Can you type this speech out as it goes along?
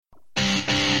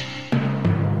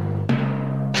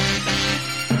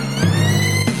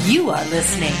You are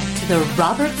listening to The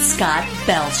Robert Scott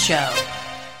Bell Show.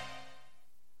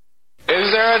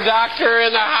 Is there a doctor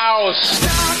in the house?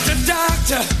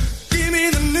 Doctor, give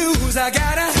me the news. I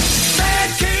got a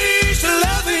bad case of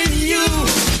loving you.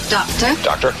 Doctor,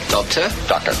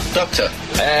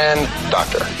 and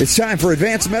doctor. It's time for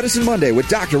Advanced Medicine Monday with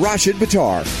Dr. Rashid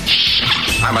Buttar.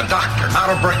 I'm a doctor, not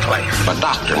a bricklayer. I'm a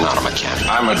doctor, not a mechanic.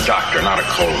 I'm a doctor, not a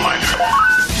coal miner.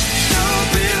 No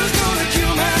pill's gonna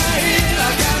kill my head.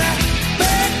 I got a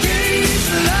bad case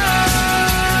of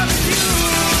loving you.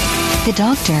 The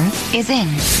doctor is in.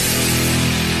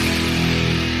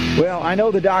 Well, I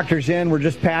know the doctor's in. We're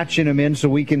just patching him in so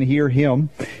we can hear him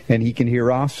and he can hear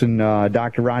us. And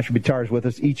Dr. Rashid Buttar is with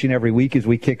us each and every week as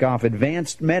we kick off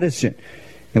Advanced Medicine.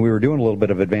 And we were doing a little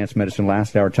bit of advanced medicine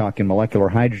last hour, talking molecular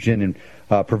hydrogen and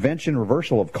prevention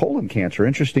reversal of colon cancer.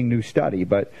 Interesting new study.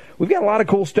 But we've got a lot of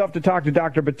cool stuff to talk to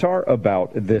Dr. Buttar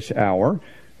about this hour.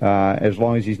 As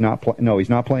long as he's not he's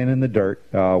not playing in the dirt.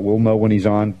 We'll know when he's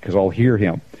on because I'll hear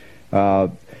him.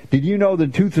 Did you know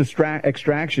that tooth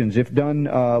extractions, if done,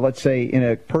 let's say, in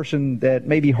a person that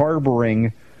may be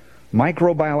harboring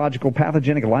microbiological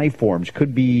pathogenic life forms,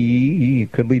 could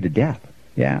lead to death?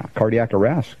 Yeah, cardiac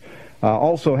arrest.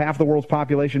 Also, half the world's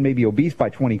population may be obese by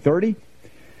 2030.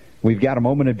 We've got a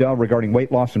moment of doubt regarding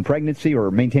weight loss in pregnancy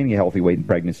or maintaining a healthy weight in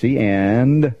pregnancy.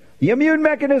 And the immune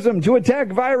mechanism to attack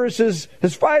viruses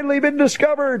has finally been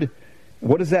discovered.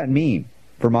 What does that mean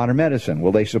for modern medicine?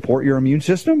 Will they support your immune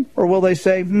system? Or will they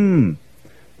say,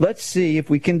 let's see if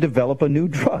we can develop a new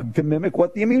drug to mimic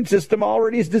what the immune system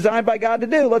already is designed by God to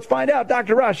do? Let's find out.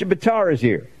 Dr. Rashid Buttar is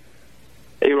here.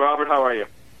 Hey, Robert, how are you?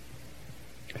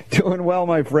 Doing well,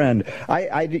 my friend.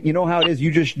 You know how it is.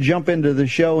 You just jump into the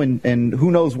show, and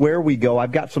who knows where we go.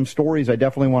 I've got some stories I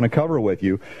definitely want to cover with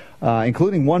you,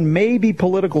 including one maybe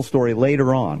political story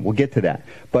later on. We'll get to that.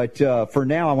 But for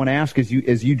now, I want to ask, as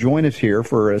you join us here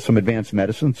for some advanced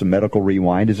medicine, some medical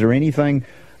rewind, is there anything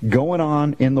going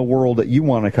on in the world that you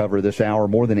want to cover this hour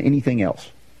more than anything else?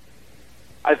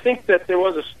 I think that there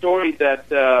was a story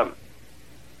that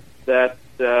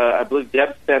I believe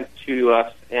Deb sent to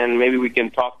us, and maybe we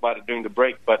can talk about it during the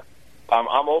break. But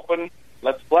I'm open.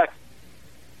 Let's flex.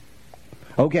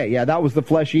 Okay, yeah, that was the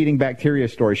flesh-eating bacteria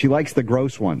story. She likes the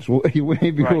gross ones. Maybe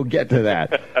we'll get to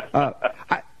that. I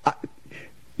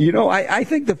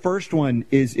think the first one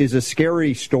is a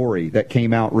scary story that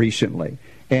came out recently,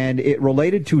 and it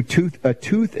related to a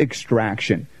tooth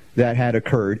extraction that had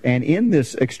occurred. And in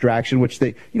this extraction, which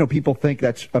people think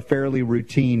that's a fairly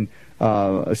routine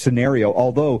scenario,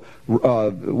 although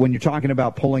when you're talking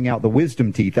about pulling out the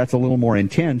wisdom teeth, that's a little more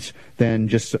intense than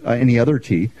just any other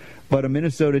teeth. But a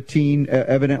Minnesota teen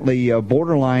evidently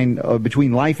borderline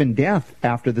between life and death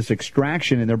after this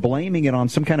extraction, and they're blaming it on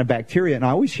some kind of bacteria. And I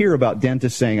always hear about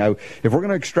dentists saying, if we're going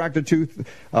to extract a tooth,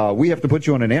 we have to put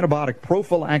you on an antibiotic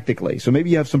prophylactically. So maybe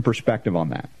you have some perspective on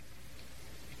that.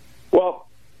 Well,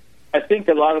 I think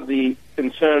a lot of the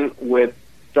concern with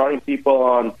starting people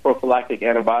on prophylactic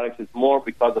antibiotics is more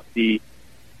because of the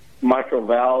mitral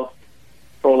valve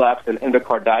prolapse and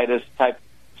endocarditis type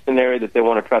scenario that they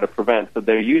want to try to prevent. So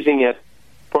they're using it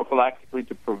prophylactically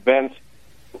to prevent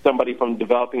somebody from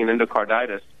developing an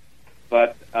endocarditis.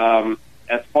 But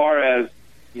as far as,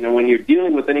 when you're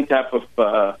dealing with any type of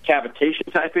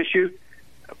cavitation type issue,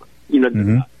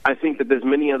 I think that there's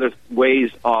many other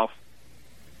ways of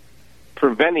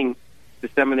preventing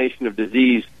dissemination of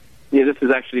disease. This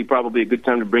is actually probably a good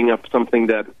time to bring up something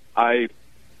that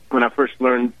when I first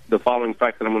learned the following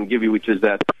fact that I'm going to give you, which is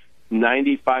that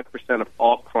 95% of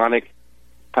all chronic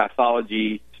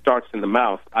pathology starts in the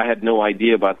mouth. I had no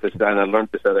idea about this, and I learned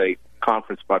this at a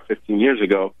conference about 15 years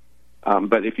ago.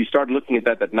 But if you start looking at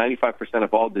that 95%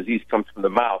 of all disease comes from the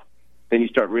mouth, then you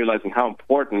start realizing how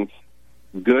important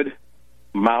good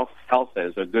mouth health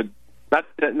is, or good, not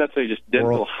necessarily just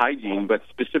dental hygiene, but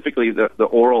specifically the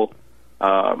oral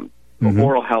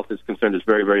oral health is concerned is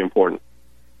very, very important.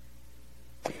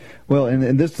 Well,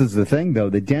 and this is the thing, though.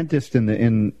 The dentists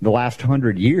in the last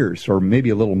 100 years, or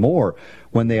maybe a little more,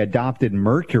 when they adopted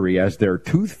mercury as their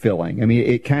tooth filling, I mean,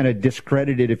 it kind of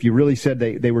discredited if you really said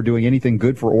they were doing anything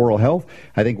good for oral health.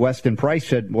 I think Weston Price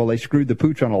said, well, they screwed the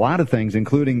pooch on a lot of things,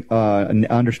 including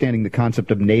understanding the concept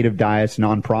of native diets,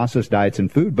 non-processed diets,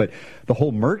 and food. But the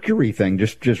whole mercury thing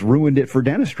just ruined it for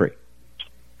dentistry.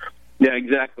 Yeah,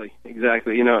 exactly.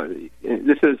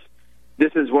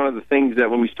 This is one of the things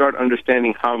that when we start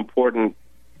understanding how important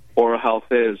oral health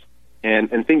is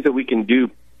and things that we can do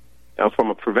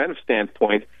from a preventive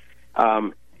standpoint,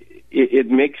 it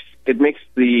makes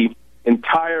the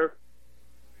entire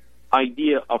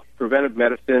idea of preventive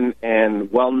medicine and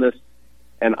wellness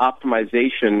and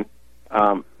optimization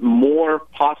more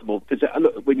possible. Because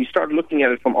when you start looking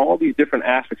at it from all these different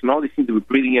aspects and all these things that we're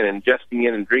breathing in and ingesting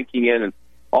in and drinking in and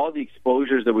all the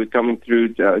exposures that we're coming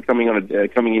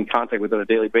in contact with on a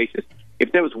daily basis,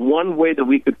 if there was one way that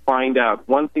we could find out,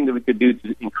 one thing that we could do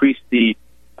to increase the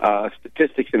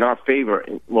statistics in our favor,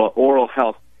 well, oral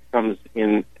health comes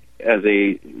in as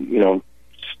a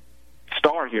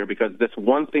star here, because that's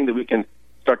one thing that we can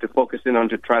start to focus in on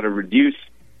to try to reduce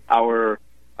our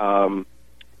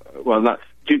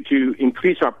to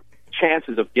increase our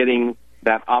chances of getting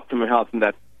that optimal health and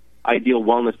that ideal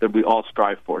wellness that we all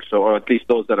strive for. So, or at least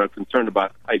those that are concerned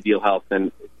about ideal health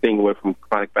and staying away from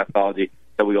chronic pathology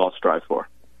that we all strive for.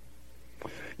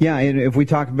 Yeah, and if we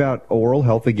talk about oral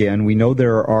health again, we know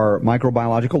there are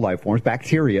microbiological life forms,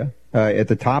 bacteria, at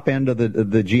the top end of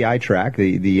the GI tract,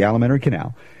 the alimentary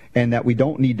canal, and that we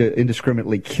don't need to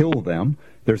indiscriminately kill them.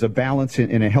 There's a balance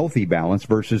in a healthy balance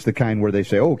versus the kind where they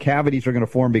say, oh, cavities are going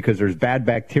to form because there's bad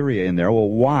bacteria in there. Well,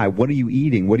 why? What are you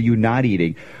eating? What are you not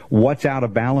eating? What's out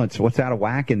of balance? What's out of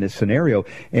whack in this scenario?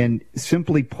 And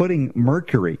simply placing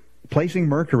mercury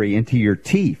into your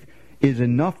teeth is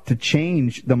enough to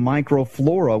change the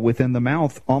microflora within the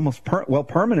mouth almost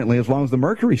permanently, as long as the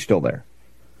mercury's still there.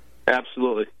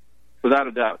 Absolutely. Without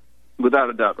a doubt,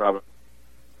 Robert.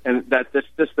 And that's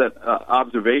just that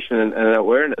observation and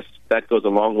awareness, that goes a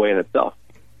long way in itself.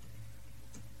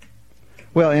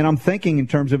 Well, and I'm thinking in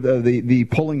terms of the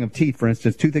pulling of teeth, for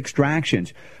instance, tooth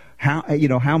extractions.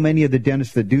 How many of the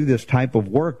dentists that do this type of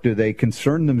work, do they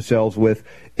concern themselves with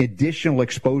additional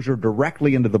exposure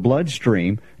directly into the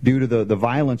bloodstream due to the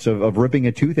violence of ripping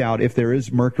a tooth out if there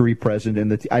is mercury present in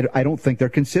the I don't think they're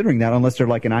considering that unless they're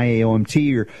like an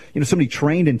IAOMT or somebody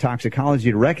trained in toxicology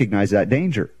to recognize that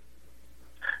danger.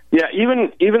 Yeah,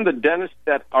 even the dentists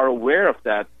that are aware of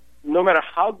that, no matter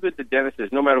how good the dentist is,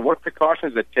 no matter what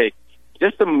precautions they take,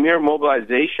 just the mere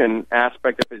mobilization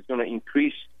aspect of it is going to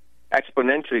increase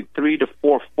exponentially, 3 to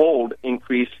 4-fold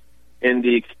increase in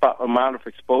the amount of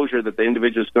exposure that the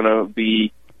individual is going to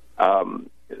be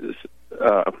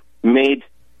made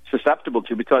susceptible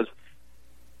to, because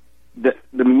the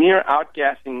mere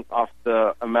outgassing of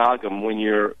the amalgam when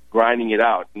you're grinding it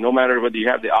out, no matter whether you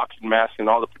have the oxygen mask and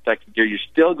all the protective gear, you're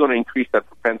still going to increase that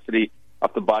propensity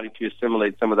of the body to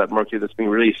assimilate some of that mercury that's being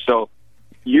released. So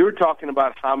you're talking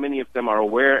about how many of them are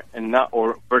aware and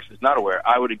versus not aware.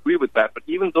 I would agree with that. But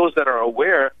even those that are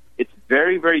aware, it's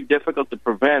very, very difficult to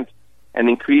prevent an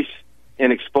increase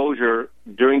in exposure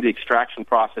during the extraction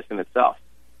process in itself.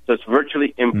 So it's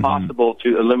virtually impossible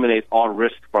to eliminate all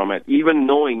risk from it, even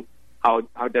knowing how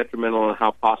detrimental and how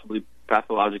possibly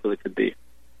pathological it could be.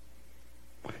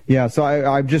 Yeah, so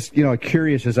I'm just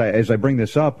curious as I bring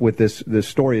this up with this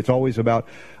story. It's always about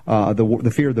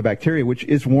the fear of the bacteria, which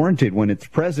is warranted when it's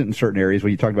present in certain areas. When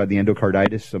you talk about the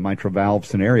endocarditis, the mitral valve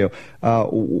scenario,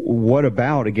 what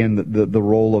about again the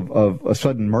role of a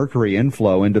sudden mercury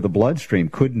inflow into the bloodstream?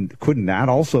 Couldn't that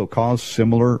also cause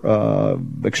similar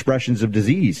expressions of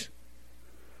disease?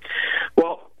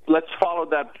 Well, let's follow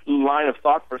that line of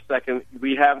thought for a second.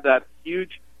 We have that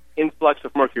huge influx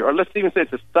of mercury, or let's even say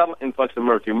it's a subtle influx of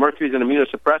mercury. Mercury is an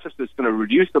immunosuppressor, so it's going to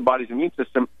reduce the body's immune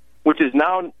system, which is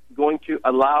now going to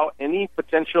allow any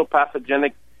potential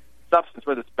pathogenic substance,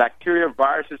 whether it's bacteria,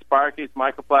 viruses, spirochetes,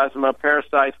 mycoplasma,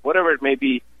 parasites, whatever it may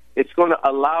be, it's going to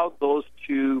allow those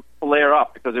to flare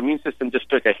up because the immune system just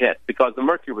took a hit because the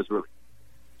mercury was released.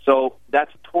 So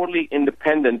that's totally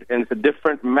independent, and it's a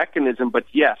different mechanism. But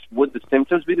yes, would the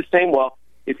symptoms be the same? Well,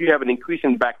 if you have an increase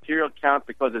in bacterial count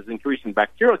because there's an increase in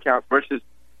bacterial count versus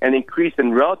an increase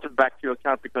in relative bacterial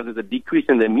count because there's a decrease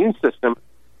in the immune system,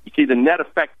 you see the net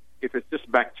effect, if it's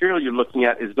just bacterial you're looking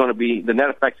at, is going to be, the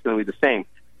net effect is going to be the same.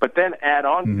 But then add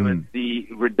on to it the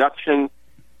reduction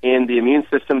in the immune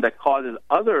system that causes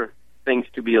other things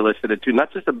to be elicited too,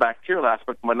 not just the bacterial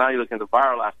aspect, but now you're looking at the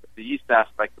viral aspect, the yeast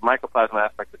aspect, the mycoplasma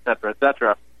aspect, et cetera, et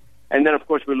cetera. And then, of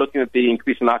course, we're looking at the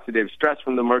increase in oxidative stress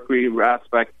from the mercury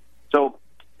aspect. So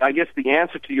I guess the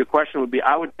answer to your question would be,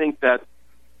 I would think that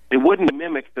it wouldn't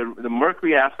mimic, the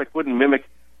mercury aspect wouldn't mimic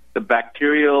the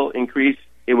bacterial increase.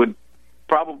 It would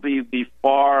probably be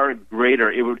far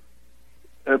greater. It would,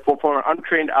 for an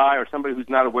untrained eye or somebody who's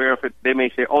not aware of it, they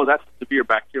may say, oh, that's a severe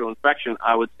bacterial infection.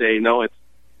 I would say, no, it's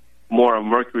more a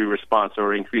mercury response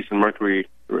or increase in mercury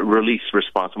release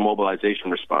response, a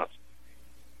mobilization response.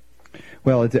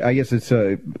 Well, I guess it's,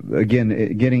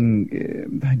 again,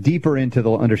 getting deeper into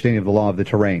the understanding of the law of the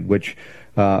terrain, which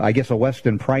I guess a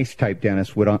Weston Price type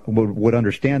dentist would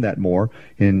understand that more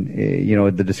in,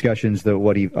 the discussions that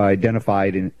what he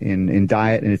identified in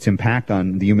diet and its impact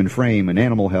on the human frame and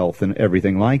animal health and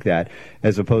everything like that,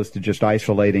 as opposed to just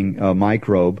isolating a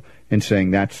microbe and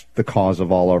saying that's the cause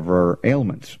of all of our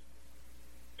ailments.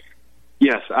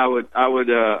 Yes, I would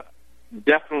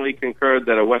definitely concur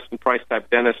that a Weston Price type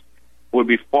dentist would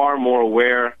be far more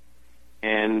aware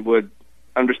and would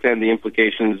understand the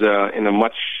implications in a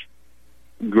much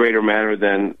greater manner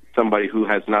than somebody who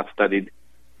has not studied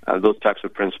those types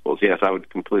of principles. Yes, I would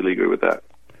completely agree with that.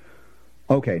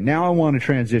 Okay, now I want to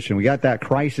transition. We got that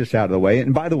crisis out of the way.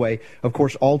 And by the way, of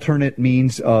course, alternate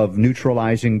means of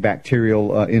neutralizing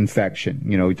bacterial infection.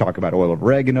 We talk about oil of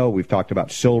oregano. We've talked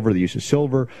about silver, the use of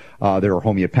silver. There are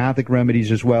homeopathic remedies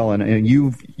as well. And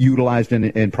you've utilized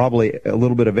in probably a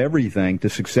little bit of everything to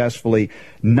successfully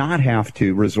not have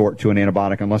to resort to an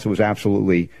antibiotic unless it was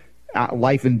absolutely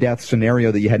life and death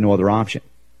scenario that you had no other option.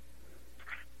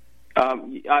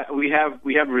 We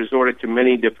have resorted to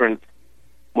many different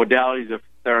modalities of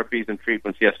therapies and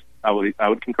treatments. Yes, I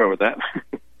would concur with that.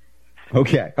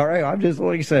 Okay. All right. I'm just,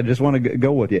 like I said, just want to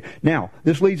go with you. Now,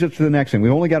 this leads us to the next thing.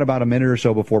 We've only got about a minute or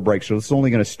so before break, so this is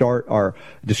only going to start our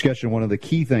discussion, one of the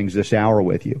key things this hour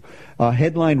with you.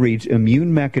 Headline reads,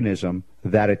 Immune Mechanism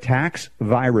That Attacks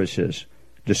Viruses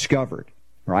Discovered.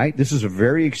 Right? This is a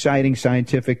very exciting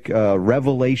scientific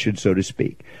revelation, so to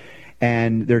speak.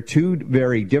 And they're two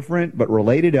very different but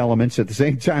related elements at the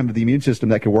same time of the immune system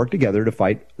that can work together to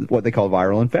fight what they call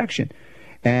viral infection.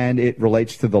 And it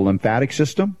relates to the lymphatic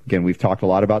system. Again, we've talked a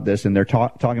lot about this, and they're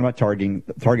talking about targeting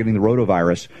the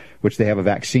rotavirus, which they have a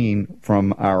vaccine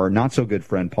from our not-so-good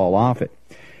friend Paul Offit.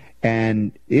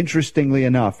 And interestingly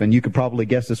enough, and you could probably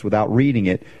guess this without reading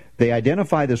it, they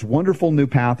identify this wonderful new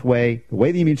pathway, the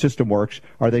way the immune system works.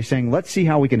 Are they saying, let's see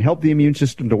how we can help the immune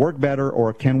system to work better,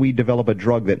 or can we develop a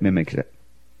drug that mimics it?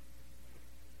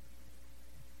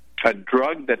 A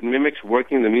drug that mimics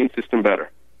working the immune system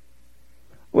better?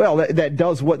 Well, that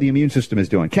does what the immune system is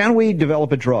doing. Can we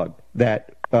develop a drug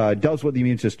that does what the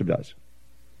immune system does?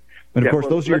 And, of course,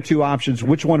 those are your two options.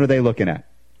 Which one are they looking at?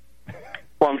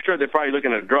 Well, I'm sure they're probably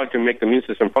looking at a drug to make the immune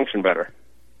system function better.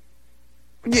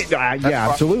 Yeah,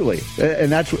 absolutely.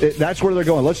 And that's where they're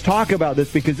going. Let's talk about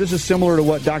this, because this is similar to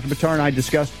what Dr. Buttar and I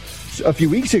discussed a few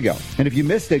weeks ago. And if you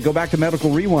missed it, go back to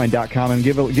medicalrewind.com and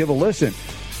give a listen.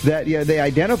 That they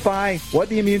identify what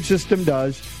the immune system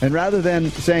does, and rather than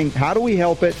saying, how do we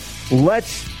help it,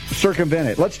 let's circumvent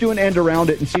it. Let's do an end around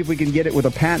it and see if we can get it with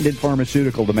a patented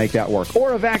pharmaceutical to make that work,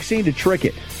 or a vaccine to trick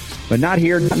it. But not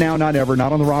here, not now, not ever,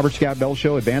 not on the Robert Scott Bell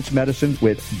Show. Advanced Medicine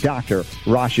with Dr.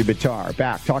 Rashid Buttar.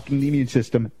 Back talking the immune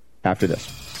system after this.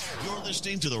 You're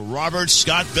listening to the Robert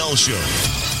Scott Bell Show.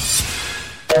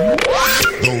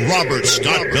 The Robert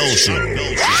Scott Bell Show.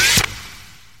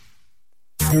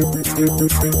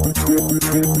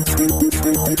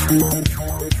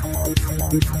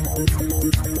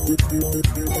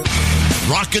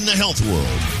 Rocking the health world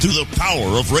through the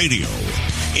power of radio.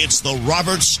 It's the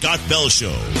Robert Scott Bell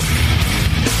Show.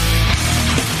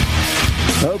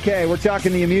 Okay, we're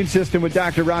talking the immune system with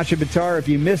Dr. Rashid Buttar. If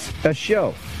you missed a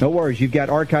show, no worries. You've got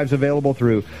archives available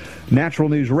through Natural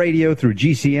News Radio, through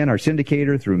GCN, our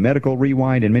syndicator, through Medical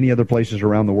Rewind, and many other places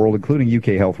around the world, including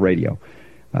UK Health Radio.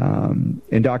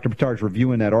 And Dr. Buttar's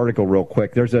reviewing that article real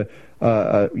quick. There's one of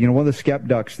the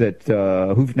skepducks that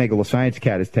Hoofnagel, the science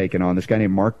cat, has taken on, this guy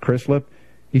named Mark Crislip.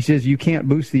 He says you can't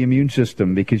boost the immune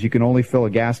system because you can only fill a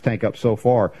gas tank up so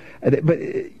far. But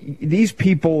these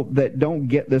people that don't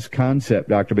get this concept,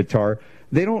 Dr. Buttar,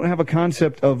 they don't have a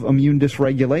concept of immune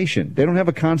dysregulation. They don't have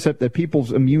a concept that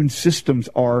people's immune systems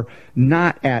are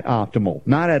not at optimal,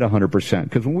 not at 100%.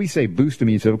 Because when we say boost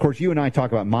immune system, of course, you and I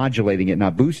talk about modulating it,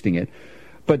 not boosting it.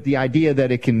 But the idea that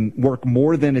it can work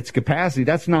more than its capacity,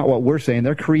 that's not what we're saying.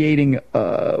 They're creating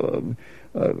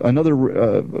another,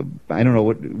 I don't know,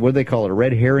 what do they call it, a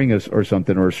red herring or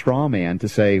something, or a straw man to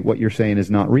say what you're saying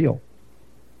is not real.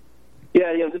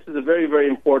 Yeah, this is a very, very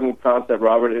important concept,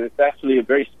 Robert, and it's actually a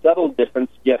very subtle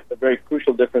difference, yet a very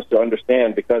crucial difference to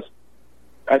understand, because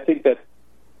I think that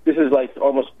this is like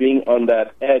almost being on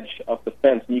that edge of the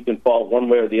fence, and you can fall one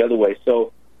way or the other way.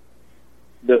 So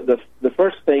the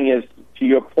first thing is, to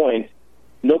your point,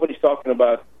 nobody's talking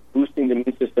about boosting the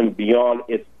immune system beyond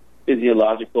its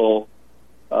physiological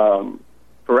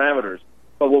parameters.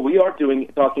 But what we are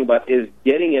talking about is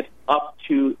getting it up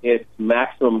to its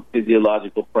maximum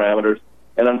physiological parameters.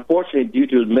 And unfortunately, due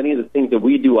to many of the things that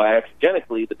we do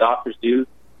iatrogenically, the doctors do,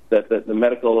 that the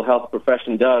medical health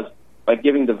profession does, by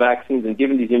giving the vaccines and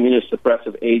giving these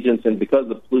immunosuppressive agents, and because of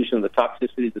the pollution, the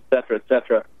toxicities, et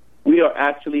cetera, we are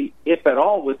actually, if at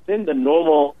all, within the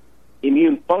normal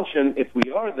immune function. If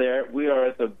we are there, we are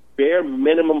at the bare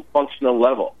minimum functional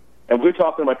level. And we're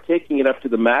talking about taking it up to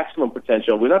the maximum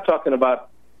potential. We're not talking about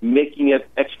making it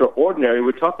extraordinary.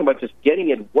 We're talking about just getting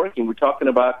it working. We're talking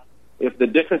about if the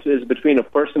difference is between a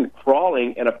person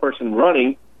crawling and a person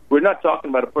running, we're not talking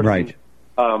about a person right.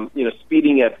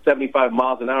 Speeding at 75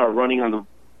 miles an hour running on the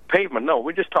pavement. No,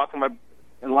 we're just talking about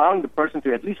allowing the person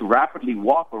to at least rapidly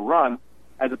walk or run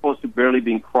as opposed to barely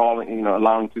being crawling,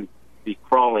 allowing to be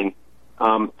crawling.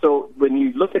 So when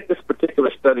you look at this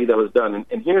particular study that was done,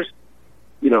 and here's,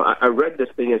 I read this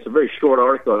thing. It's a very short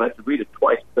article, and I had to read it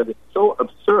twice, but it's so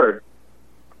absurd.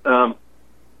 The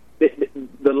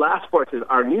last part is,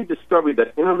 our new discovery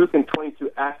that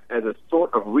interleukin-22 acts as a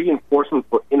sort of reinforcement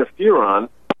for interferon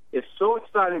is so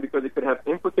exciting because it could have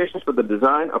implications for the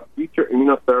design of future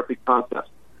immunotherapy concepts.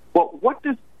 Well, what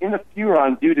does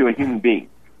interferon do to a human being?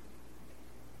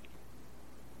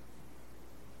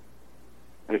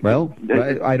 Well,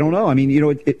 I don't know. I mean,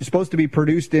 it's supposed to be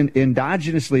produced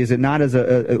endogenously. Is it not as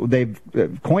they've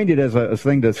coined it as a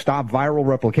thing to stop viral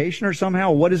replication or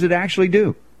somehow? What does it actually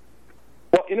do?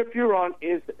 Well, interferon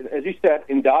is, as you said,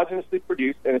 endogenously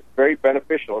produced, and it's very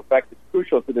beneficial. In fact, it's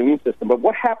crucial to the immune system. But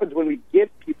what happens when we give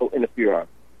people interferon?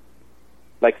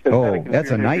 Like synthetic interferon?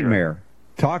 That's a nightmare.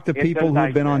 Talk to people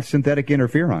who've been on synthetic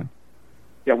interferon.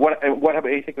 Yeah, what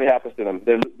basically happens to them?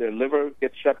 Their liver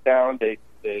gets shut down. They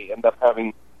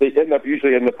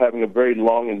usually end up having a very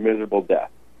long and miserable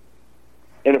death.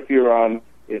 Interferon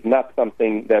is not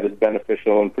something that is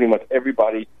beneficial, and pretty much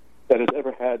everybody that has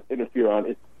ever had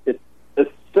interferon, it's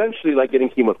essentially like getting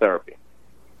chemotherapy.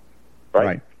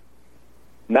 Right?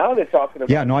 Now they're talking about...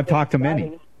 Yeah, no, I've talked to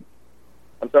many.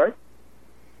 I'm sorry?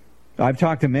 I've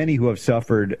talked to many who have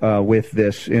suffered with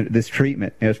this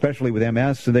treatment, especially with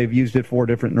MS. So they've used it for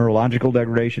different neurological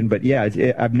degradation. But yeah,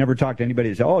 I've never talked to anybody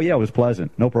who said, "Oh yeah, it was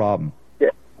pleasant, no problem."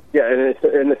 Yeah,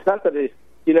 and it's not that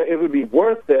it would be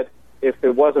worth it if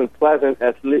it wasn't pleasant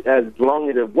as long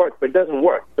as it worked, but it doesn't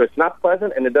work. So it's not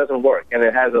pleasant and it doesn't work, and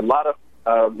it has a lot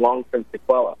of long-term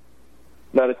sequelae.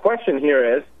 Now the question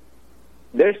here is,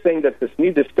 they're saying that this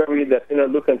new discovery that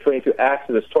interleukin-22 acts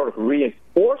as a sort of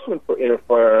reinforcement for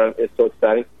interferon is so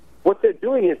exciting. What they're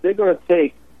doing is they're going to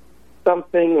take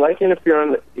something like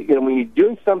interferon, when you're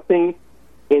doing something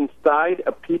inside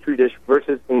a petri dish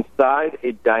versus inside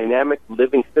a dynamic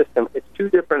living system, it's two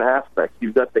different aspects.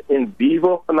 You've got the in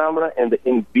vivo phenomena and the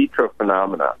in vitro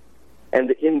phenomena. And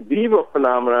the in vivo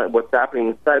phenomena, what's happening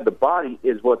inside the body,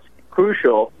 is what's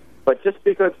crucial. But just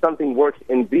because something works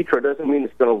in vitro doesn't mean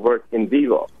it's going to work in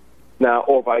vivo, now,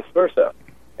 or vice versa.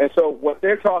 And so what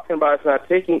they're talking about is not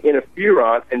taking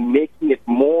interferon and making it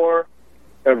more,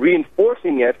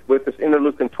 reinforcing it with this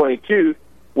interleukin-22,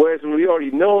 whereas we already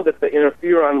know that the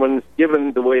interferon, when it's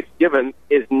given the way it's given,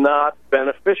 is not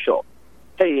beneficial.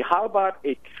 Hey, how about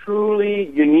a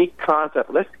truly unique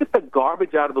concept? Let's get the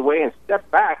garbage out of the way and step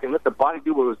back and let the body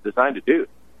do what it was designed to do.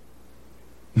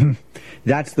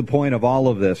 That's the point of all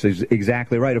of this, is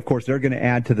exactly right. Of course, they're going to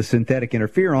add to the synthetic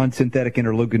interferon, synthetic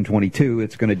interleukin-22.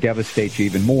 It's going to devastate you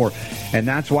even more. And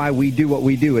that's why we do what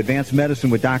we do. Advanced Medicine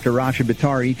with Dr. Rashid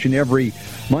Buttar each and every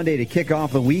Monday to kick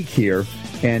off the week here.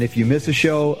 And if you miss a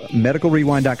show,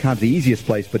 medicalrewind.com is the easiest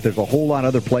place, but there's a whole lot of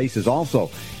other places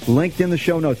also. Linked in the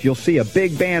show notes, you'll see a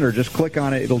big banner. Just click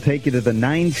on it. It'll take you to the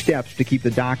 9 steps to keep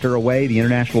the doctor away, the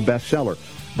international bestseller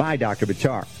by Dr.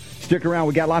 Buttar. Stick around.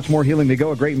 We got lots more healing to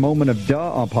go. A great moment of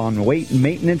upon weight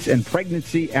maintenance and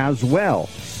pregnancy as well.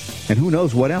 And who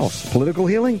knows what else? Political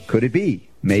healing? Could it be?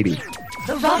 Maybe.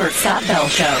 The Robert Scott Bell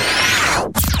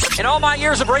Show. In all my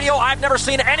years of radio, I've never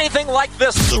seen anything like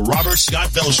this. The Robert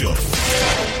Scott Bell Show.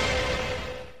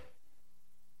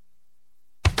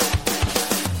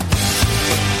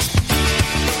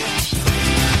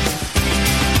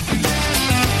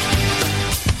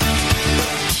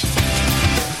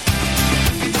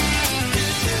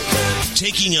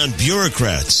 Taking on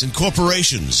bureaucrats and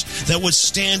corporations that would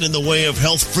stand in the way of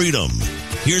health freedom.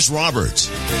 Here's Robert.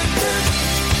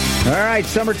 All right,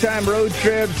 summertime road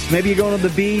trips. Maybe you're going to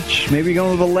the beach. Maybe you're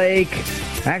going to the lake.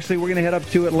 Actually, we're going to head up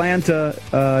to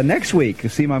Atlanta next week to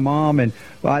see my mom. And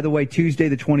by the way, Tuesday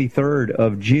the 23rd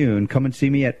of June, come and see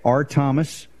me at R.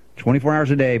 Thomas, 24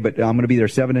 hours a day. But I'm going to be there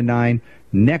 7 to 9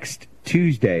 next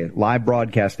Tuesday, live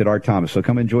broadcast at R. Thomas. So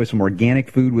come enjoy some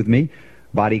organic food with me.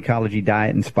 Body Ecology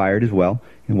Diet inspired as well,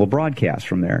 and we'll broadcast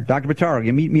from there. Dr. Buttar,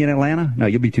 you meet me in Atlanta? No,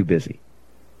 you'll be too busy.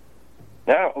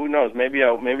 Yeah, who knows? Maybe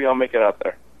I'll make it out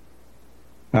there.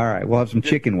 All right, we'll have some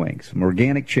chicken wings, some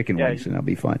organic chicken wings, and that'll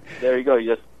be fun. There you go.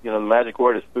 The magic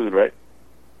word is food, right?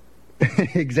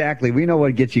 Exactly. We know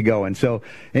what gets you going. So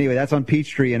anyway, that's on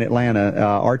Peachtree in Atlanta.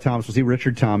 Art Thomas will see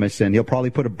Richard Thomas, and he'll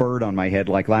probably put a bird on my head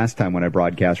like last time when I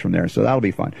broadcast from there. So that'll be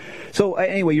fun. So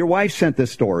anyway, your wife sent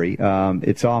this story.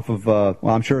 It's off of,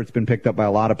 I'm sure it's been picked up by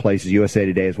a lot of places, USA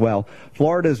Today as well.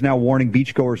 Florida is now warning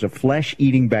beachgoers of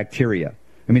flesh-eating bacteria.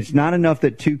 I mean, it's not enough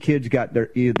that 2 kids got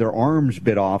their arms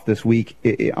bit off this week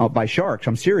by sharks.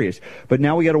 I'm serious. But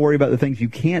now we got to worry about the things you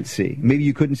can't see. Maybe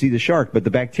you couldn't see the shark, but the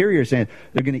bacteria are saying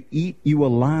they're going to eat you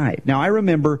alive. Now, I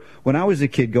remember when I was a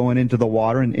kid going into the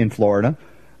water in Florida,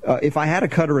 if I had a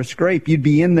cut or a scrape, you'd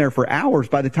be in there for hours.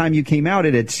 By the time you came out,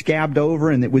 it had scabbed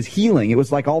over and it was healing. It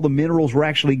was like all the minerals were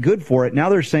actually good for it. Now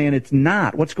they're saying it's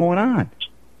not. What's going on?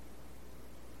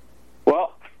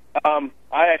 Well, I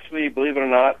actually, believe it or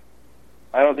not,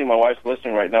 I don't think my wife's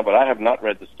listening right now, but I have not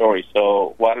read the story.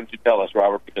 So why don't you tell us,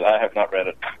 Robert, because I have not read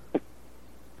it.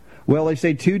 Well, they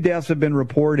say 2 deaths have been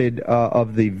reported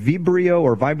of the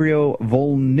Vibrio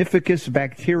vulnificus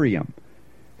bacterium.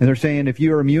 And they're saying if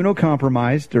you are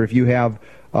immunocompromised or if you have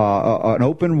an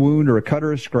open wound or a cut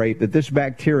or a scrape, that this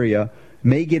bacteria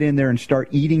may get in there and start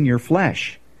eating your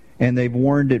flesh. And they've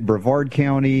warned at Brevard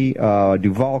County,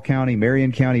 Duval County,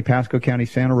 Marion County, Pasco County,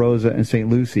 Santa Rosa, and St.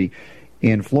 Lucie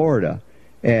in Florida.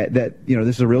 That,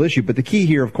 this is a real issue. But the key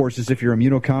here, of course, is if you're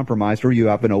immunocompromised or you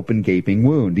have an open gaping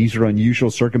wound. These are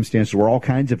unusual circumstances where all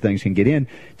kinds of things can get in.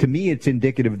 To me, it's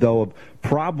indicative, though, of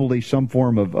probably some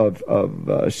form of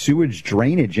sewage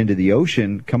drainage into the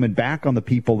ocean coming back on the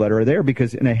people that are there,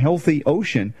 because in a healthy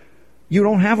ocean, you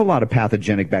don't have a lot of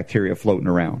pathogenic bacteria floating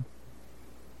around.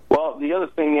 Well, the other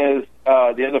thing is,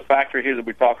 the other factor here that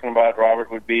we're talking about, Robert,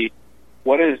 would be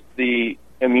what is the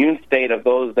immune state of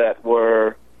those that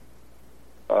were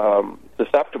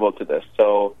susceptible to this.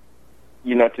 So,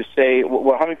 to say,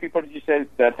 well, how many people did you say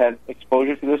that had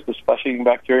exposure to this flesh-eating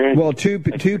bacteria? Well, two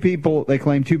people, they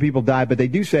claim 2 people died, but they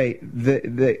do say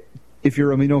that if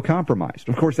you're immunocompromised.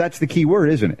 Of course, that's the key word,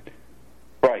 isn't it?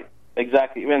 Right,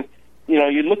 exactly. I mean,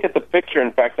 you look at the picture,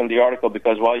 in fact, on the article,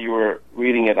 because while you were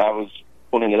reading it, I was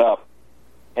pulling it up,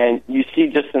 and you see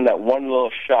just in that one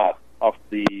little shot of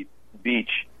the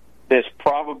beach, there's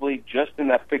probably just in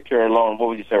that picture alone, what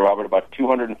would you say, Robert, about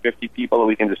 250 people that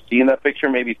we can just see in that picture?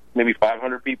 Maybe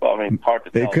 500 people. I mean, it's hard to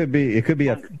tell. It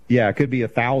could be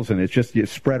 1,000. It's just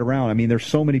spread around. I mean, there's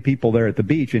so many people there at the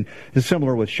beach, and it's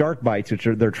similar with shark bites, which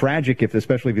they're tragic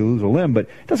especially if you lose a limb, but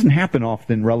it doesn't happen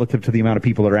often relative to the amount of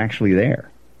people that are actually there.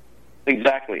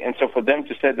 Exactly, and so for them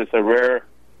to say there's a rare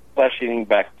flesh-eating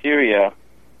bacteria,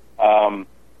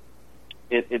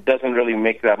 it doesn't really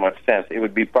make that much sense. It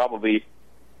would be probably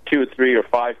 2 or 3 or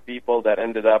 5 people that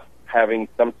ended up having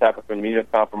some type of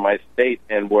immunocompromised state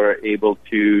and were able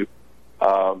to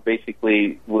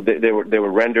basically they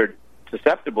were rendered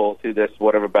susceptible to this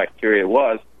whatever bacteria it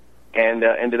was, and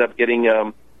ended up getting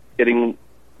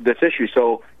this issue.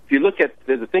 So if you look at,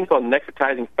 there's a thing called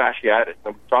necrotizing fasciitis,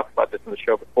 and we've talked about this in the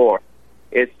show before.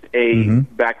 It's a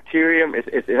bacterium.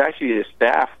 It's actually a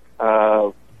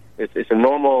staph. It's a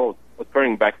normal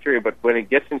occurring bacteria, but when it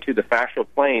gets into the fascial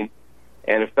plane,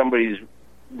 and if somebody's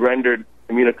rendered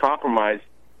immunocompromised,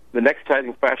 the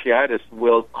necrotizing fasciitis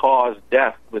will cause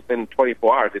death within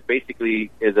 24 hours. It basically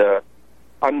is a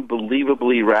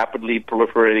unbelievably rapidly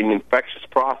proliferating infectious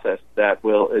process that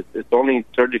it's only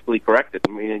surgically corrected,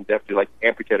 meaning they have to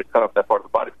amputate or cut off that part of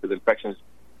the body because the infection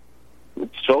is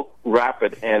so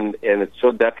rapid and it's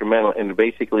so detrimental, and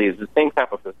basically is the same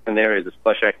type of a scenario as this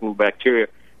flesh-eating bacteria.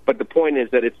 But the point is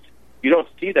that you don't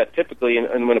see that typically,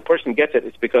 and when a person gets it,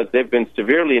 it's because they've been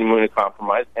severely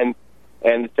immunocompromised, and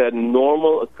it's a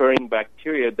normal occurring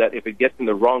bacteria that if it gets in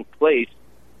the wrong place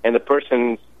and the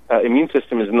person's immune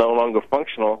system is no longer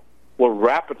functional, will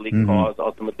rapidly cause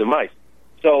ultimate demise.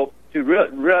 So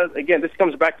again, this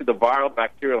comes back to the viral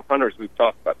bacterial hunters we've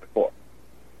talked about before.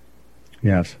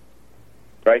 Yes.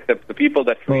 Right? The people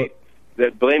that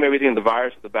blame everything on the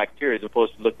virus or the bacteria as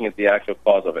opposed to looking at the actual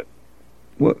cause of it.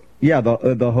 Well, yeah,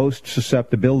 the host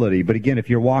susceptibility. But again, if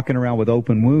you're walking around with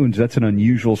open wounds, that's an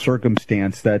unusual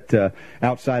circumstance that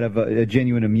outside of a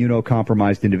genuine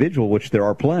immunocompromised individual, which there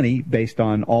are plenty based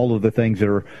on all of the things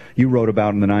that you wrote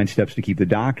about in the 9 steps to keep the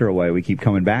doctor away. We keep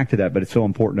coming back to that, but it's so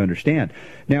important to understand.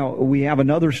 Now, we have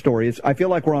another story. I feel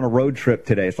like we're on a road trip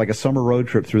today. It's like a summer road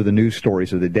trip through the news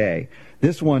stories of the day.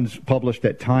 This one's published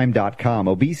at time.com.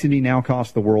 Obesity now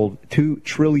costs the world $2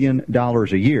 trillion a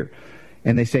year.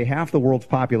 And they say half the world's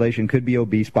population could be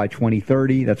obese by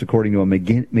 2030. That's according to a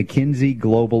McKinsey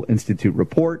Global Institute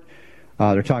report.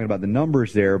 They're talking about the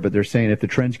numbers there, but they're saying if the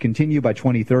trends continue by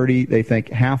 2030, they think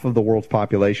half of the world's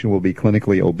population will be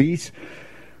clinically obese.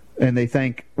 and they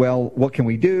think, well, what can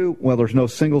we do? Well, there's no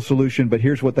single solution, but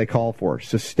here's what they call for.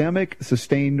 Systemic,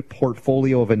 sustained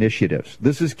portfolio of initiatives.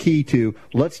 This is key to,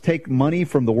 let's take money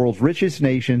from the world's richest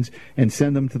nations and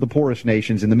send them to the poorest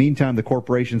nations. In the meantime, the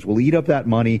corporations will eat up that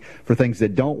money for things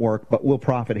that don't work, but will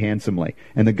profit handsomely.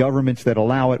 And the governments that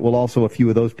allow it will also, a few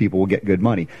of those people will get good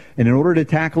money. And in order to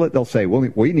tackle it, they'll say, well,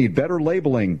 we need better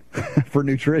labeling for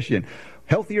nutrition,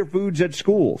 healthier foods at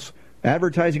schools,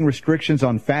 advertising restrictions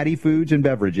on fatty foods and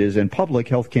beverages, and public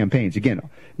health campaigns. Again,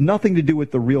 nothing to do with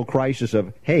the real crisis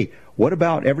of, hey, what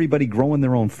about everybody growing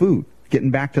their own food, getting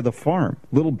back to the farm?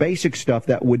 Little basic stuff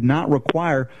that would not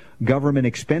require government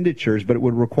expenditures, but it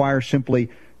would require simply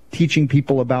teaching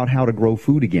people about how to grow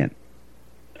food again.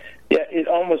 Yeah, it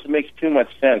almost makes too much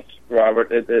sense,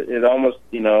 Robert. It almost,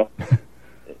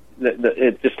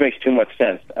 it just makes too much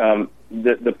sense.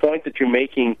 The point that you're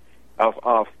making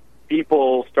of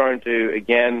people starting to,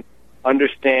 again,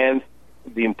 understand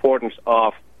the importance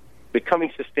of becoming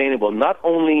sustainable, not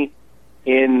only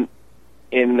in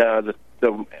the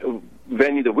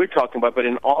venue that we're talking about, but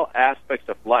in all aspects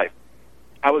of life.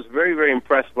 I was very, very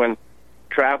impressed when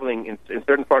traveling in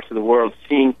certain parts of the world,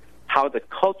 seeing how the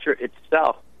culture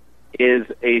itself is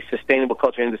a sustainable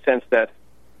culture in the sense that,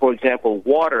 for example,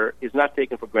 water is not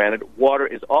taken for granted. Water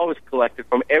is always collected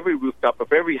from every rooftop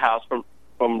of every house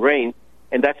from rain.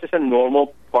 And that's just a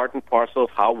normal part and parcel of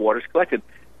how water is collected.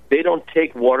 They don't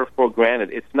take water for granted.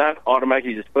 It's not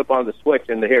automatically just flip on the switch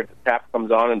and the tap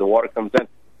comes on and the water comes in.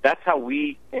 That's how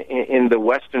we in the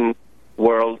Western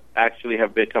world actually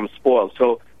have become spoiled.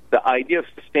 So the idea of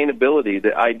sustainability,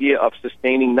 the idea of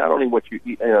sustaining not only what you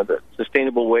eat, the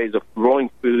sustainable ways of growing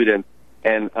food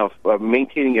and of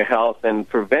maintaining your health and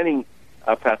preventing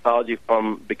pathology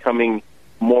from becoming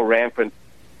more rampant.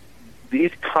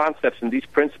 These concepts and these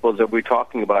principles that we're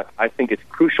talking about, I think it's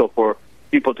crucial for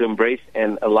people to embrace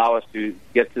and allow us to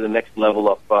get to the next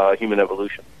level of human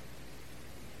evolution.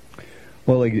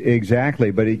 Well,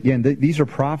 exactly. But again, these are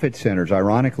profit centers,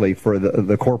 ironically, for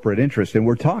the corporate interest. And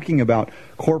we're talking about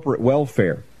corporate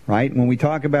welfare, right? When we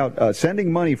talk about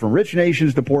sending money from rich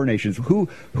nations to poor nations,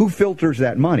 who filters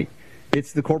that money?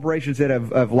 It's the corporations that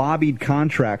have lobbied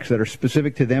contracts that are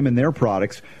specific to them and their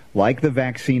products, like the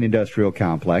vaccine industrial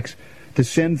complex, to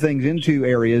send things into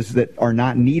areas that are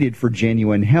not needed for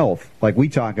genuine health, like we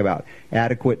talk about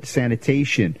adequate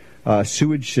sanitation,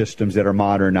 sewage systems that are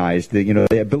modernized, the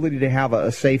ability to have a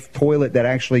safe toilet that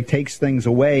actually takes things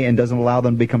away and doesn't allow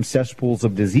them to become cesspools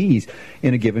of disease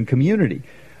in a given community.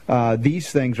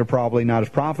 These things are probably not as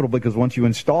profitable because once you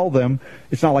install them,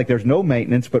 it's not like there's no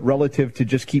maintenance, but relative to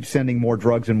just keep sending more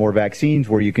drugs and more vaccines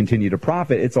where you continue to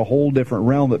profit, it's a whole different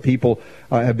realm that people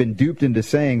have been duped into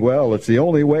saying, well, it's the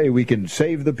only way we can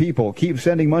save the people. Keep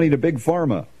sending money to Big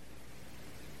Pharma.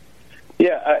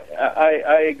 Yeah,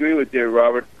 I agree with you,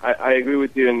 Robert. I agree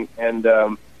with you, and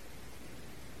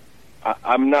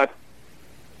I'm not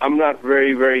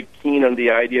very, very keen on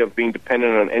the idea of being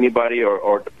dependent on anybody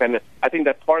or dependent. I think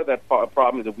that part of that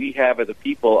problem is that we have as a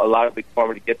people allow Big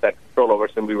Pharma to get that control over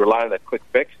us, and we rely on that quick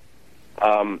fix.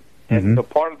 And so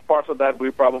part of that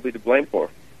we're probably to blame for.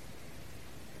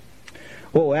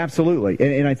 Well, absolutely.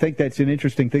 And I think that's an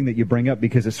interesting thing that you bring up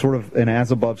because it's sort of an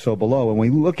as above, so below. And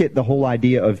when we look at the whole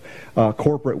idea of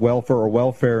corporate welfare or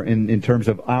welfare in terms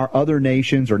of our other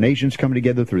nations or nations coming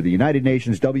together through the United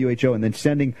Nations, WHO, and then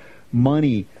sending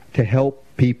money to help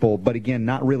people, but again,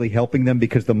 not really helping them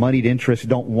because the moneyed interests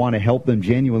don't want to help them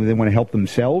genuinely. They want to help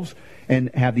themselves and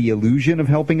have the illusion of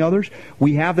helping others.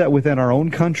 We have that within our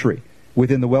own country,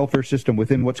 within the welfare system,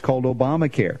 within what's called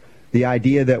Obamacare. The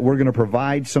idea that we're going to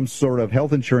provide some sort of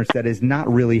health insurance that is not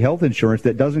really health insurance,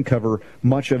 that doesn't cover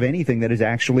much of anything that is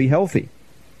actually healthy.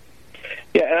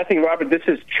 Yeah, and I think, Robert, this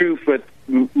is true with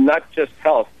not just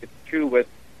health. It's true with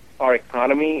our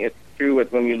economy. It's true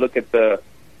with when you look at the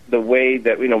way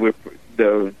that, we're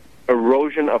the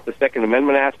erosion of the Second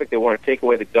Amendment aspect. They want to take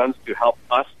away the guns to help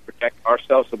us protect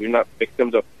ourselves so we're not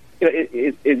victims of,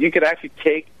 you could actually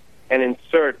take and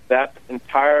insert that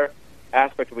entire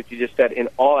aspect of what you just said in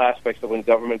all aspects of when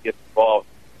government gets involved,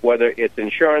 whether it's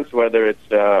insurance, whether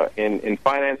it's in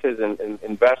finances and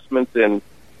investments in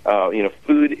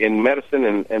food, in medicine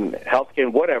and healthcare,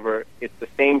 and whatever. It's the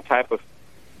same type of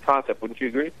concept. Wouldn't you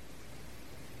agree?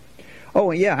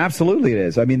 Oh, yeah, absolutely it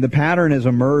is. I mean, the pattern has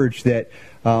emerged that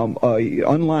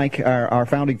Unlike our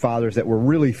founding fathers that were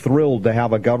really thrilled to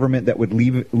have a government that would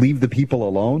leave the people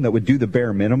alone, that would do the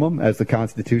bare minimum as the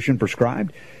Constitution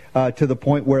prescribed, to the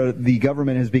point where the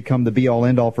government has become the be-all,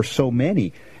 end-all for so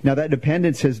many. Now, that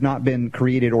dependence has not been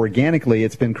created organically.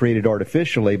 It's been created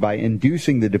artificially by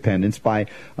inducing the dependence, by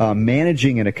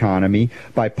managing an economy,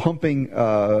 by pumping,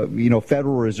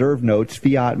 Federal Reserve notes,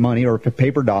 fiat money, or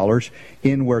paper dollars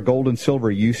in where gold and silver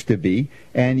used to be.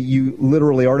 And you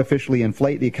literally artificially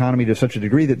inflate the economy to such a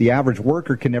degree that the average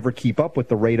worker can never keep up with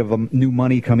the rate of new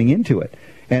money coming into it.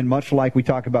 And much like we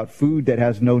talk about food that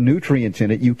has no nutrients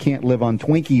in it, you can't live on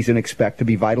Twinkies and expect to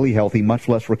be vitally healthy, much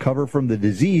less recover from the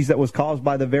disease that was caused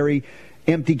by the very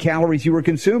empty calories you were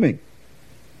consuming.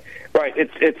 Right.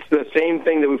 It's the same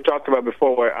thing that we've talked about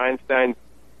before, where Einstein's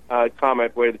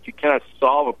comment where that you cannot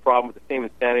solve a problem with the same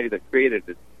insanity that created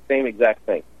it. It's the same exact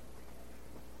thing.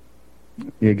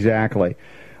 Exactly.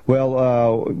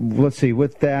 Well, let's see.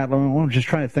 With that, I'm just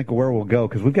trying to think of where we'll go,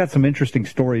 because we've got some interesting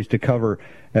stories to cover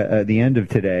at the end of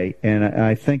today. And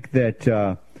I think that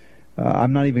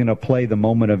I'm not even going to play the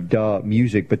moment of duh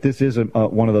music, but this is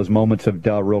one of those moments of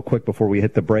duh real quick before we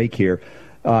hit the break here.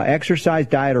 Exercise,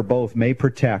 diet, or both may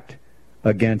protect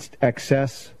against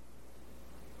excess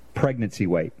pregnancy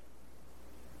weight.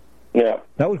 Yeah.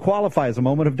 That would qualify as a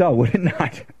moment of duh, would it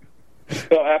not?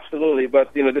 No, absolutely.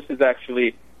 But, this is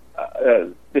actually...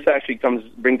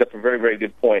 brings up a very, very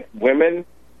good point. Women,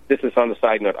 this is on the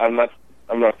side note. I'm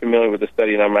not familiar with the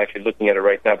study, and I'm actually looking at it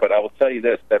right now. But I will tell you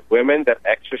this: that women that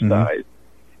exercise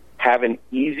have an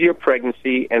easier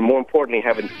pregnancy, and more importantly,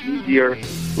 have an easier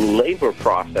labor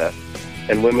process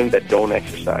than women that don't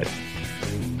exercise.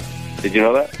 Did you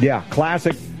know that? Yeah,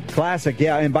 classic.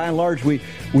 Yeah, and by and large, we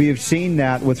have seen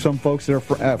that with some folks that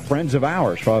are friends of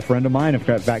ours. A friend of mine, in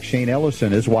fact, Shane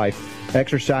Ellison, his wife,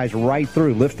 exercised right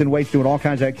through, lifting weights, doing all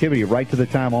kinds of activity right to the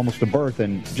time almost to birth,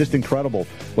 and just incredible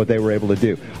what they were able to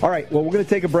do. All right, well, we're going to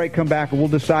take a break, come back, and we'll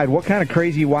decide what kind of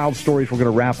crazy, wild stories we're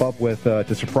going to wrap up with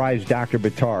to surprise Dr.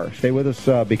 Buttar. Stay with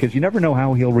us because you never know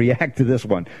how he'll react to this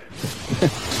one.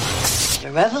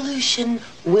 The revolution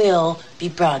will be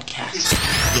broadcast.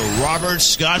 The Robert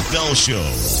Scott Bell Show.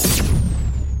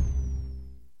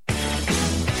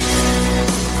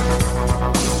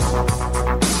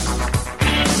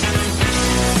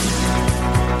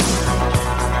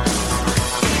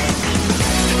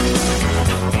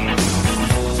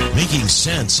 Making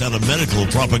sense out of medical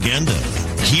propaganda.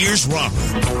 Here's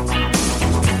Robert.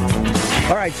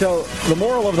 All right, so the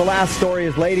moral of the last story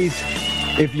is, ladies,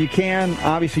 if you can,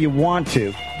 obviously you want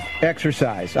to,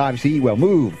 exercise, obviously eat well,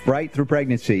 move right through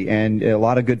pregnancy, and a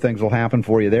lot of good things will happen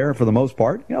for you there for the most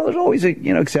part. There's always,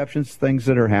 exceptions, things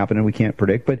that are happening we can't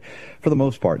predict, but for the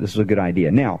most part, this is a good idea.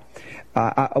 Now,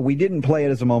 we didn't play it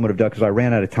as a moment of duh because I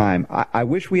ran out of time. I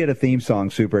wish we had a theme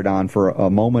song, Super Don, for a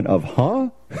moment of huh?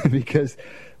 Because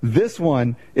this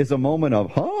one is a moment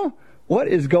of huh? What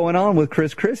is going on with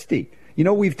Chris Christie?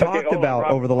 We've talked about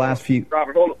Robert, over the last few...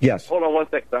 Robert, hold on. Yes. Hold on one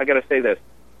second. I got to say this.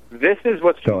 This is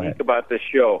what's unique about this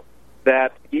show,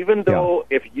 that even though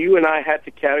if you and I had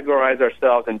to categorize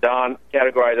ourselves, and Don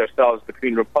categorize ourselves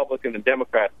between Republican and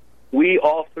Democrat, we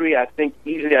all three, I think,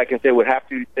 easily I can say, would have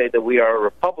to say that we are a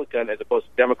Republican as opposed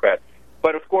to Democrat.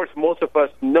 But, of course, most of us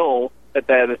know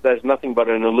that is nothing but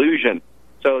an illusion,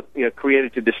 so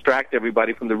created to distract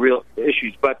everybody from the real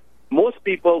issues. But most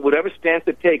people, whatever stance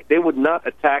they take, they would not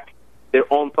attack their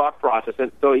own thought process.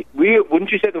 And so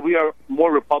wouldn't you say that we are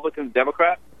more Republican than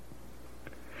Democrat?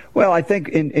 Well, I think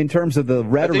in terms of the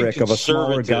rhetoric of a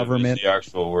smaller government, is the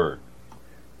actual word.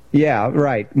 Yeah,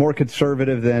 right. More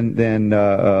conservative than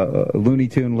Looney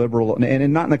Tune liberal,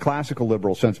 and not in the classical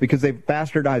liberal sense, because they've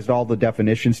bastardized all the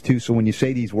definitions too. So when you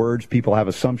say these words, people have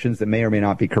assumptions that may or may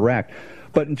not be correct.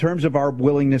 But in terms of our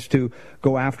willingness to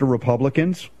go after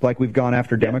Republicans, like we've gone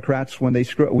after Democrats when they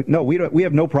screw, no, we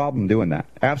have no problem doing that.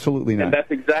 Absolutely not. And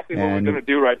that's exactly what we're going to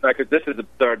do right now, because this is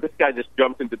absurd. This guy just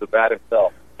jumped into the bat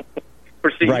himself.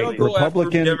 We don't go after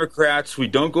Democrats. We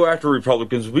don't go after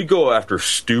Republicans. We go after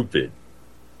stupid.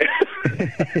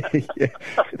 Yeah,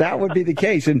 that would be the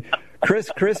case. And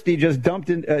Chris Christie just dumped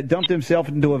himself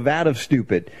into a vat of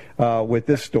stupid with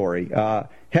this story.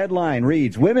 Headline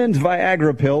reads, Women's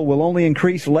Viagra pill will only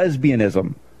increase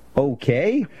lesbianism.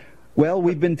 Okay. Well,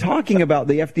 we've been talking about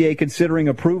the FDA considering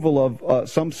approval of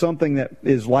something that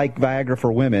is like Viagra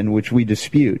for women, which we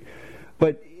dispute.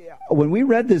 But when we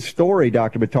read this story,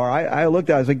 Dr. Buttar, I looked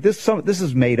at it, I was like, this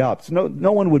is made up. So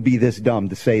no one would be this dumb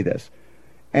to say this.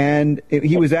 And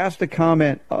he was asked to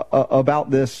comment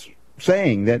about this,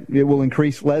 saying that it will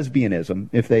increase lesbianism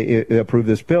if they approve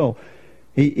this pill.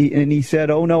 He said,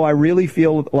 oh, no, I really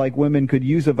feel like women could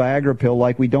use a Viagra pill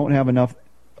like we don't have enough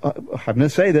I'm going to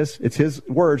say this, it's his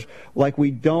words, like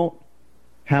we don't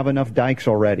have enough dykes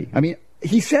already. I mean,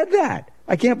 he said that.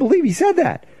 I can't believe he said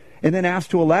that. And then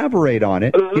asked to elaborate on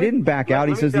it. He didn't back out.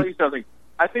 He says, let me tell you something.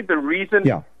 I think the reason,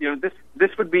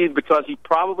 this would be because he's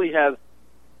probably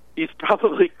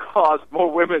caused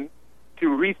more women to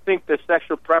rethink their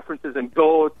sexual preferences and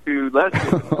go to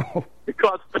lesbianism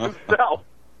because of himself.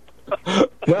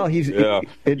 Well, he's. It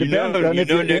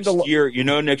depends.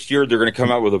 Next year they're going to come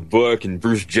out with a book, and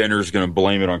Bruce Jenner's going to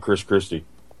blame it on Chris Christie.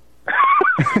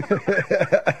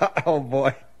 Oh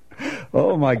boy.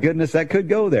 Oh my goodness, that could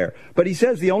go there. But he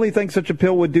says the only thing such a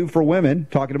pill would do for women,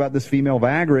 talking about this female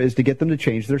Viagra, is to get them to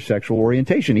change their sexual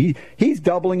orientation. He's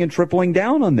doubling and tripling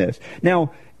down on this.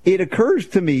 Now, it occurs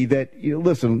to me that,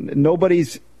 listen,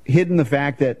 nobody's hidden the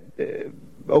fact that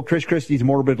Chris Christie's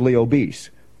morbidly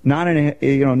obese. Not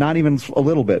even a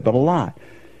little bit, but a lot.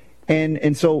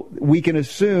 And so we can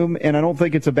assume, and I don't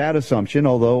think it's a bad assumption,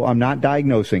 although I'm not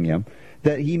diagnosing him,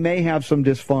 that he may have some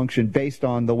dysfunction based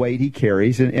on the weight he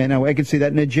carries, and I can see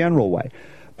that in a general way.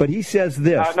 But he says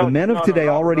this: the men of today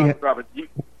already. Robert,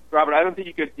 I don't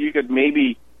think you could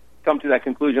maybe come to that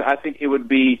conclusion. I think it would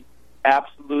be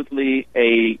absolutely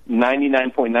a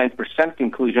 99.9%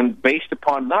 conclusion based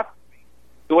upon not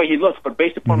the way he looks, but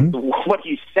based upon what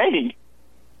he's saying.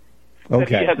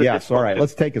 Okay. Yes. All right.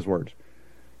 Let's take his words.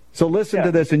 So listen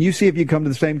to this, and you see if you come to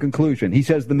the same conclusion. He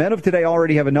says the men of today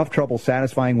already have enough trouble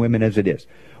satisfying women as it is.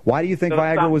 Why do you think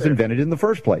Viagra was invented in the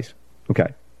first place?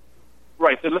 Okay.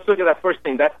 Right. So let's look at that first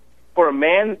thing. That for a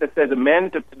man that says the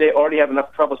men of today already have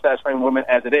enough trouble satisfying women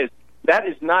as it is, that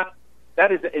is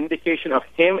an indication of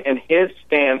him and his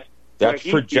stance. That's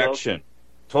projection.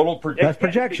 Total projection. That's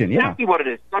projection, That's exactly what it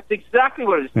is. That's exactly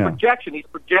what it is. Yeah. Projection. He's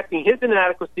projecting his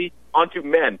inadequacy onto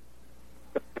men.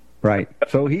 Right.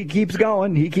 So he keeps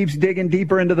going. He keeps digging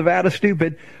deeper into the vat of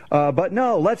stupid. But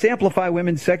no, let's amplify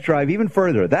women's sex drive even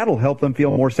further. That'll help them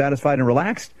feel more satisfied and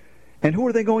relaxed. And who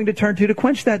are they going to turn to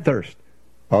quench that thirst?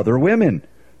 Other women.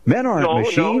 Men aren't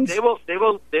machines. No,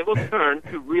 they will turn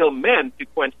to real men to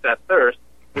quench that thirst.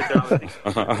 He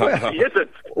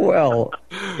isn't. Well,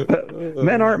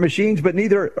 men aren't machines, but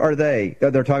neither are they.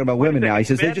 They're talking about women now. He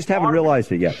says they just haven't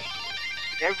realized it yet.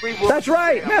 That's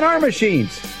right. Men are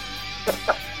machines.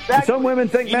 Exactly. Some women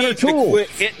think men are tools. To quit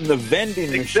hitting the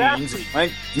vending machines.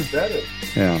 Might do better.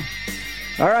 Yeah.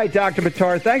 All right, Dr.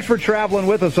 Buttar, thanks for traveling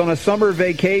with us on a summer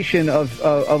vacation of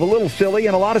a little silly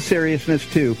and a lot of seriousness,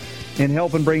 too, in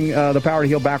helping bring the power to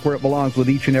heal back where it belongs with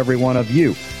each and every one of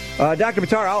you. Dr.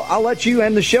 Buttar, I'll let you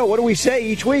end the show. What do we say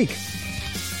each week?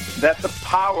 That the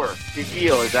power to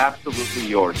heal is absolutely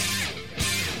yours.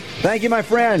 Thank you, my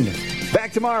friend.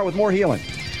 Back tomorrow with more healing.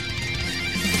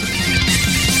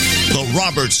 The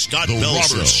Robert Scott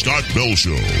Bell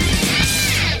Show.